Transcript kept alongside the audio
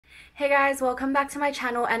Hey guys, welcome back to my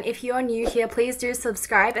channel, and if you are new here, please do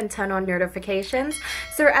subscribe and turn on notifications.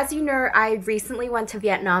 So as you know, I recently went to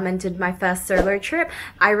Vietnam and did my first solo trip.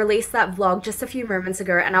 I released that vlog just a few moments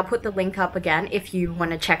ago and I'll put the link up again if you want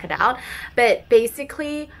to check it out. But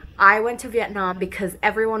basically, I went to Vietnam because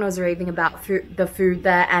everyone was raving about the food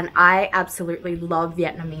there, and I absolutely love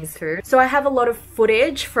Vietnamese food. So I have a lot of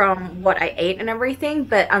footage from what I ate and everything,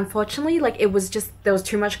 but unfortunately, there was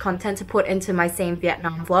too much content to put into my same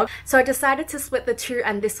Vietnam vlog. So I decided to split the two,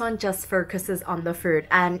 and this one just focuses on the food,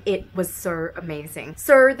 and it was so amazing.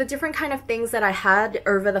 So the different kind of things that I had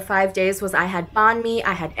over the 5 days was I had banh mi,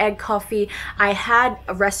 I had egg coffee, I had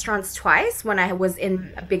restaurants twice when I was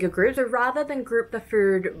in a bigger group. So rather than group the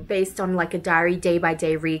food based on like a diary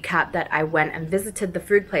day-by-day recap that I went and visited the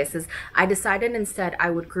food places, I decided instead I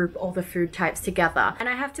would group all the food types together. And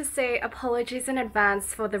I have to say, apologies in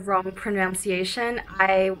advance for the wrong pronunciation.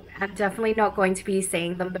 I am definitely not going to be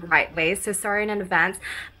saying them the right way, so sorry in advance,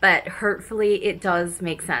 but hopefully it does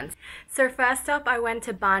make sense. So first up, I went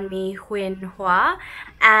to Banh Mi Huyen Hoa,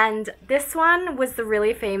 and this one was the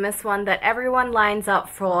really famous one that everyone lines up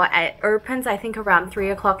for. It opens, I think, around 3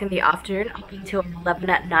 o'clock in the afternoon up until 11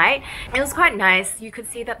 at night. It was quite nice. You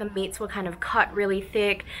could see that the meats were kind of cut really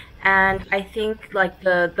thick, and I think like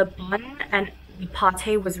the bun and the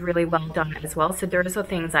pate was really well done as well, so those are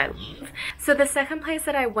things I love. So the second place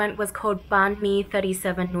that I went was called Banh Mi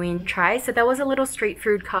 37 Nguyen Trai. So there was a little street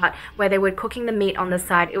food cart where they were cooking the meat on the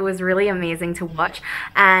side. It was really amazing to watch,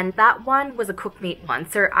 and that one was a cooked meat one.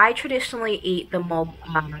 So I traditionally eat the more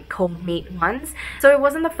cold meat ones. So it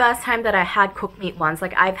wasn't the first time that I had cooked meat ones.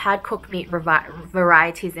 Like, I've had cooked meat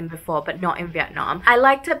varieties in before, but not in Vietnam. I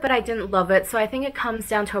liked it, but I didn't love it. So I think it comes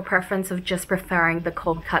down to a preference of just preferring the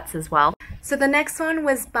cold cuts as well. So the next one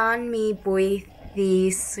was Banh Mi Bui Thi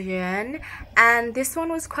Xuyen, and this one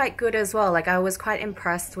was quite good as well. Like, I was quite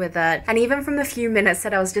impressed with it, and even from the few minutes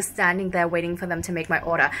that I was just standing there waiting for them to make my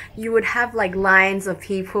order, you would have like lines of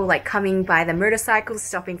people like coming by the motorcycles,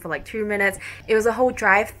 stopping for like 2 minutes. It was a whole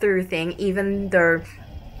drive-through thing, even though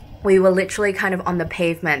we were literally kind of on the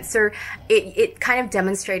pavement. So it kind of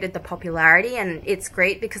demonstrated the popularity, and it's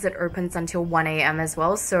great because it opens until 1 AM as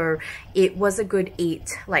well. So it was a good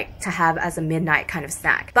eat, like to have as a midnight kind of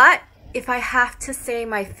snack. But if I have to say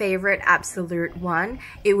my favorite absolute one,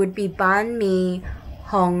 it would be Banh Mi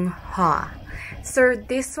Hong Ha. So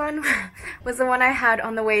this one was the one I had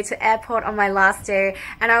on the way to airport on my last day,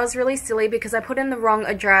 and I was really silly because I put in the wrong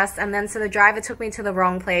address, and then so the driver took me to the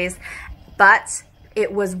wrong place, but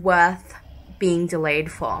it was worth being delayed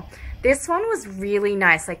for. This one was really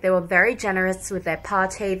nice. Like, they were very generous with their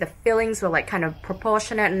pate. The fillings were like kind of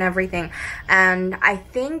proportionate and everything, and I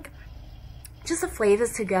think just the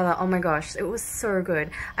flavors together, oh my gosh, it was so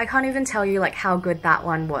good. I can't even tell you like how good that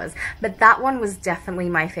one was, but that one was definitely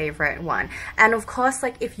my favorite one. And of course,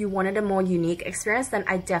 like, if you wanted a more unique experience, then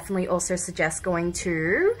I definitely also suggest going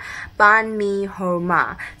to Banh Mi Ho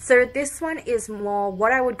Ma. So this one is more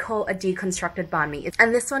what I would call a deconstructed banh mi,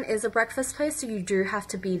 and this one is a breakfast place, so you do have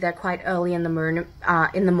to be there quite early in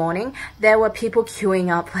the morning. There were people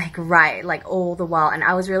queuing up like all the while, and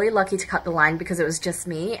I was really lucky to cut the line because it was just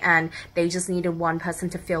me, and they just needed one person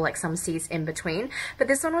to fill like some seats in between. But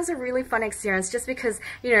this one was a really fun experience just because,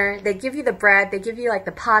 you know, they give you the bread, they give you like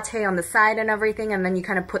the pate on the side and everything, and then you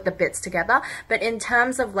kind of put the bits together. But in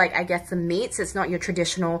terms of like, I guess, the meats, it's not your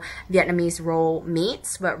traditional Vietnamese raw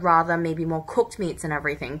meats, but rather maybe more cooked meats and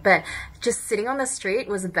everything. But just sitting on the street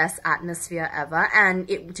was the best atmosphere ever, and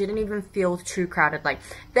it didn't even feel too crowded. Like,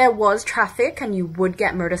 there was traffic and you would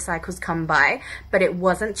get motorcycles come by, but it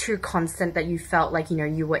wasn't too constant that you felt like, you know,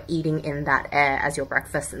 you were eating in that air as your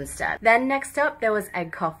breakfast instead. Then next up, there was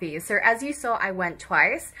egg coffee. So as you saw, I went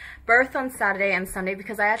twice, both on Saturday and Sunday,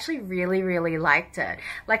 because I actually really liked it.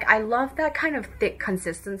 Like, I love that kind of thick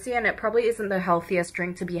consistency, and it probably isn't the healthiest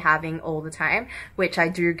drink to be having all the time, which I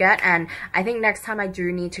do get. And I think next time I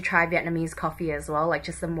do need to try Vietnamese coffee as well, like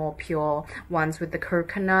just the more pure ones with the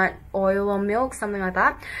coconut oil or milk, something like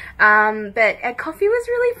that. But egg coffee was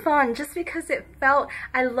really fun just because it felt,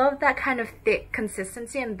 I love that kind of thick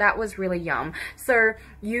consistency, and that was really yum. So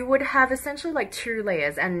you would have essentially like 2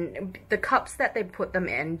 layers, and the cups that they put them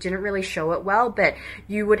in didn't really show it well, but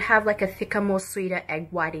you would have like a thicker, more sweeter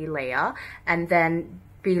egg whitey layer, and then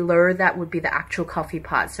below that would be the actual coffee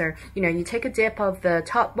part. So, you know, you take a dip of the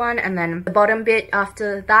top one, and then the bottom bit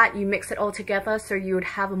after that, you mix it all together, so you would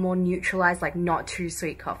have a more neutralized, like not too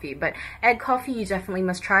sweet coffee. But egg coffee, you definitely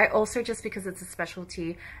must try, also just because it's a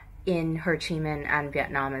specialty in Ho Chi Minh and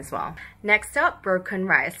Vietnam as well. Next up, broken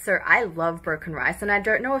rice. So I love broken rice, and I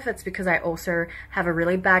don't know if it's because I also have a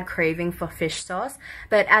really bad craving for fish sauce,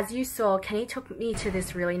 but as you saw, Kenny took me to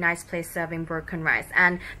this really nice place serving broken rice,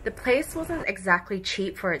 and the place wasn't exactly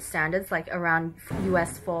cheap for its standards, like around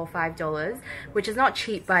US $4 or $5, which is not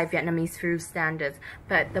cheap by Vietnamese food standards,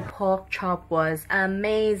 but the pork chop was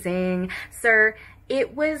amazing. So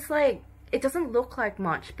it was like, it doesn't look like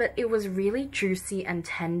much, but it was really juicy and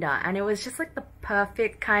tender, and it was just like the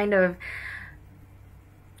perfect kind of,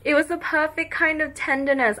 it was the perfect kind of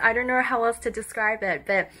tenderness. I don't know how else to describe it,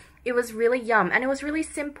 but it was really yum, and it was really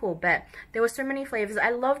simple, but there were so many flavors.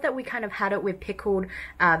 I love that we kind of had it with pickled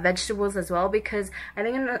vegetables as well, because I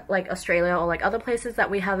think in like Australia or like other places that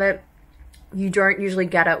we have it, you don't usually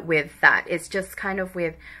get it with that. It's just kind of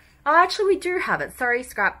with, oh, actually we do have it. Sorry,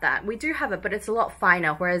 scrap that. We do have it, but it's a lot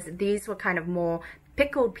finer, whereas these were kind of more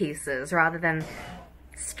pickled pieces rather than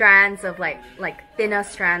strands of like thinner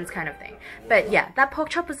strands kind of thing. But yeah, that pork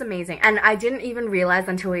chop was amazing, and I didn't even realize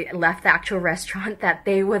until we left the actual restaurant that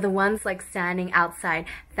they were the ones like standing outside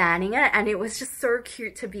fanning it, and it was just so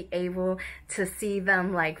cute to be able to see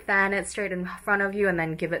them like fan it straight in front of you and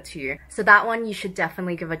then give it to you. So that one you should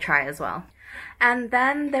definitely give a try as well. And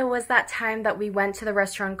then there was that time that we went to the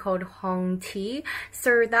restaurant called Hong Tea.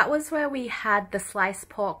 So that was where we had the sliced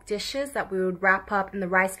pork dishes that we would wrap up in the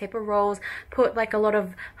rice paper rolls, put like a lot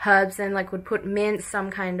of herbs in, like would put mint,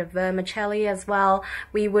 some kind of vermicelli as well.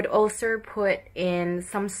 We would also put in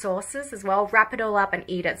some sauces as well, wrap it all up and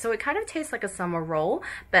eat it. So it kind of tastes like a summer roll,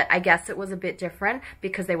 but I guess it was a bit different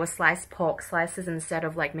because they were sliced pork slices instead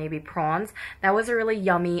of like maybe prawns. That was a really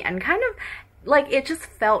yummy and kind of like, it just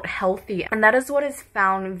felt healthy, and that is what is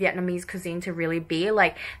found Vietnamese cuisine to really be.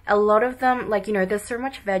 Like, a lot of them, like, you know, there's so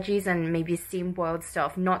much veggies and maybe steam boiled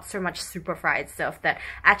stuff, not so much super fried stuff, that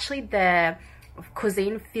actually their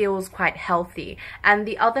cuisine feels quite healthy. And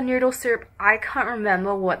the other noodle soup, I can't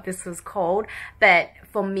remember what this was called, but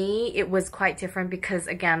for me it was quite different because,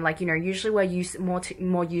 again, like, you know, usually we're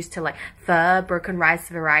more used to like pho, broken rice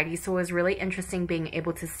varieties, so it was really interesting being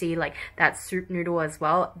able to see like that soup noodle as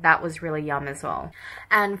well. That was really yum as well.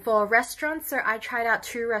 And for restaurants, so I tried out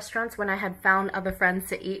 2 restaurants when I had found other friends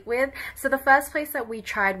to eat with. So the first place that we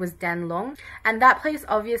tried was Dan Long, and that place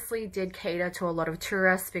obviously did cater to a lot of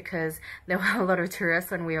tourists because there were a lot of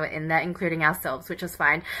tourists when we were in there, including ourselves, which was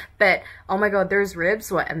fine. But oh my god, those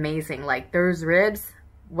ribs were amazing. Like, those ribs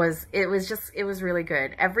it was really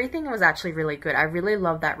good. Everything was actually really good. I really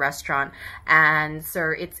love that restaurant, and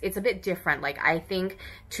so it's a bit different. Like, I think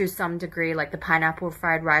to some degree, like the pineapple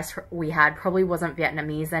fried rice we had probably wasn't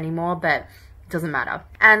Vietnamese anymore, but doesn't matter.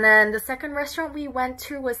 And then the second restaurant we went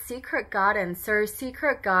to was Secret Garden. So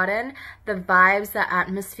Secret Garden, the vibes, the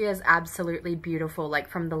atmosphere is absolutely beautiful, like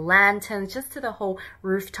from the lanterns just to the whole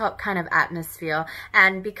rooftop kind of atmosphere.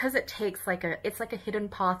 And because it takes like it's like a hidden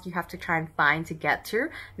path you have to try and find to get to,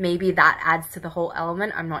 maybe that adds to the whole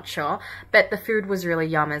element, I'm not sure. But the food was really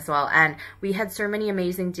yum as well, and we had so many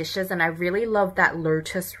amazing dishes, and I really loved that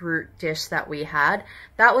lotus root dish that we had.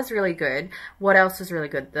 That was really good. What else was really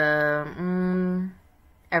good?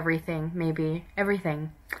 Everything, maybe.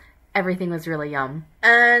 Everything was really yum.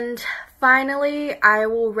 And finally, I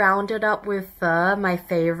will round it up with pho, my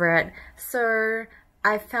favorite. So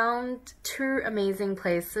I found 2 amazing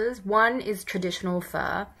places. One is traditional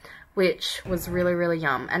pho, which was really, really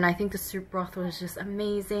yum. And I think the soup broth was just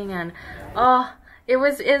amazing, and oh, it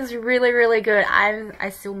was really, really good. I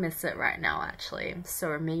still miss it right now, actually.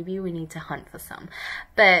 So maybe we need to hunt for some.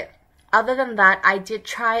 But other than that, I did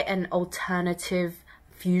try an alternative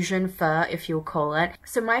fusion pho, if you'll call it.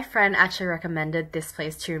 So my friend actually recommended this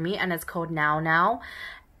place to me, and it's called Now Now.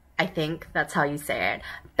 I think that's how you say it.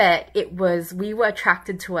 But we were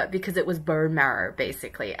attracted to it because it was bone marrow,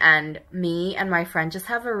 basically. And me and my friend just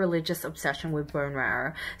have a religious obsession with bone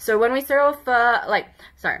marrow. So when we saw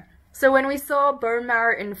when we saw bone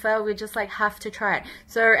marrow in pho, we just like have to try it.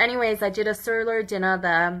 So anyways, I did a solo dinner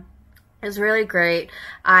there. It was really great.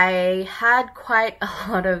 I had quite a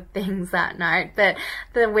lot of things that night, but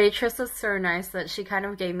the waitress was so nice that she kind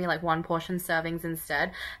of gave me like 1 portion servings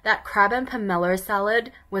instead. That crab and pomelo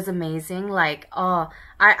salad was amazing. Like, oh,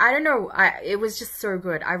 I don't know. It was just so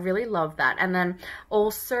good. I really loved that. And then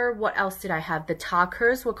also, what else did I have? The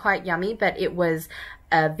tacos were quite yummy, but it was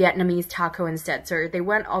a Vietnamese taco instead. So they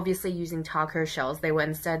weren't obviously using taco shells. They were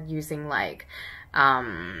instead using like,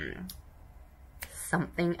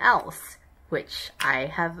 something else. which I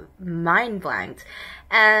have mind blanked.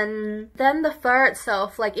 And then the pho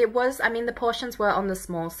itself, like it was, I mean the portions were on the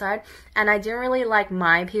small side, and I didn't really like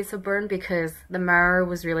my piece of bone because the marrow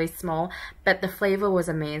was really small, but the flavor was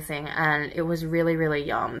amazing and it was really, really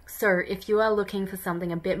yum. So if you are looking for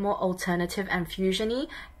something a bit more alternative and fusiony,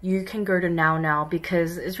 you can go to Now Now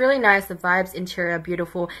because it's really nice. The vibes, interior,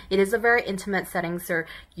 beautiful. It is a very intimate setting, so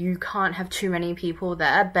you can't have too many people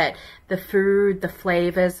there, but the food, the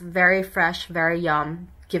flavors, very fresh, very yum.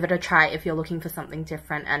 Give it a try if you're looking for something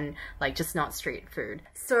different and like just not street food.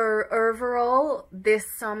 So overall, this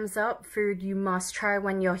sums up food you must try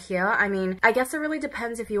when you're here. I mean, I guess it really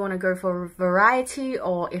depends if you want to go for variety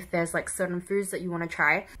or if there's like certain foods that you want to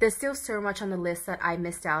try. There's still so much on the list that I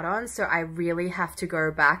missed out on, so I really have to go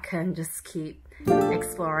back and just keep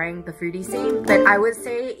exploring the foodie scene. But I would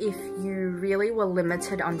say if you really were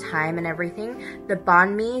limited on time and everything, the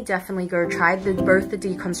banh mi, definitely go try both the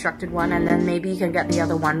deconstructed one and then maybe you can get the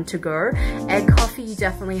other one to go. Egg coffee you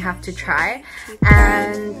definitely have to try,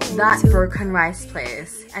 and that broken rice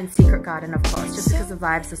place and Secret Garden of course, just because the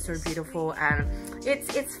vibes are so beautiful and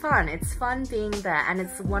it's fun being there, and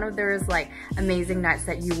it's one of those like amazing nights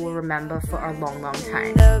that you will remember for a long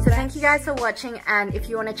time. So thank you guys for watching, and if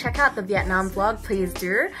you want to check out the Vietnam vlog, please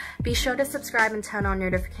do. Be sure to subscribe and turn on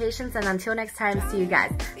notifications, and until next time, see you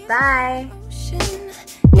guys. Bye!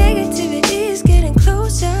 Negativity is getting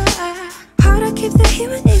closer. Hard to keep the heat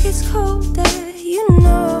when it gets colder. You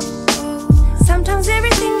know, sometimes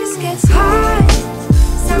everything just gets harder.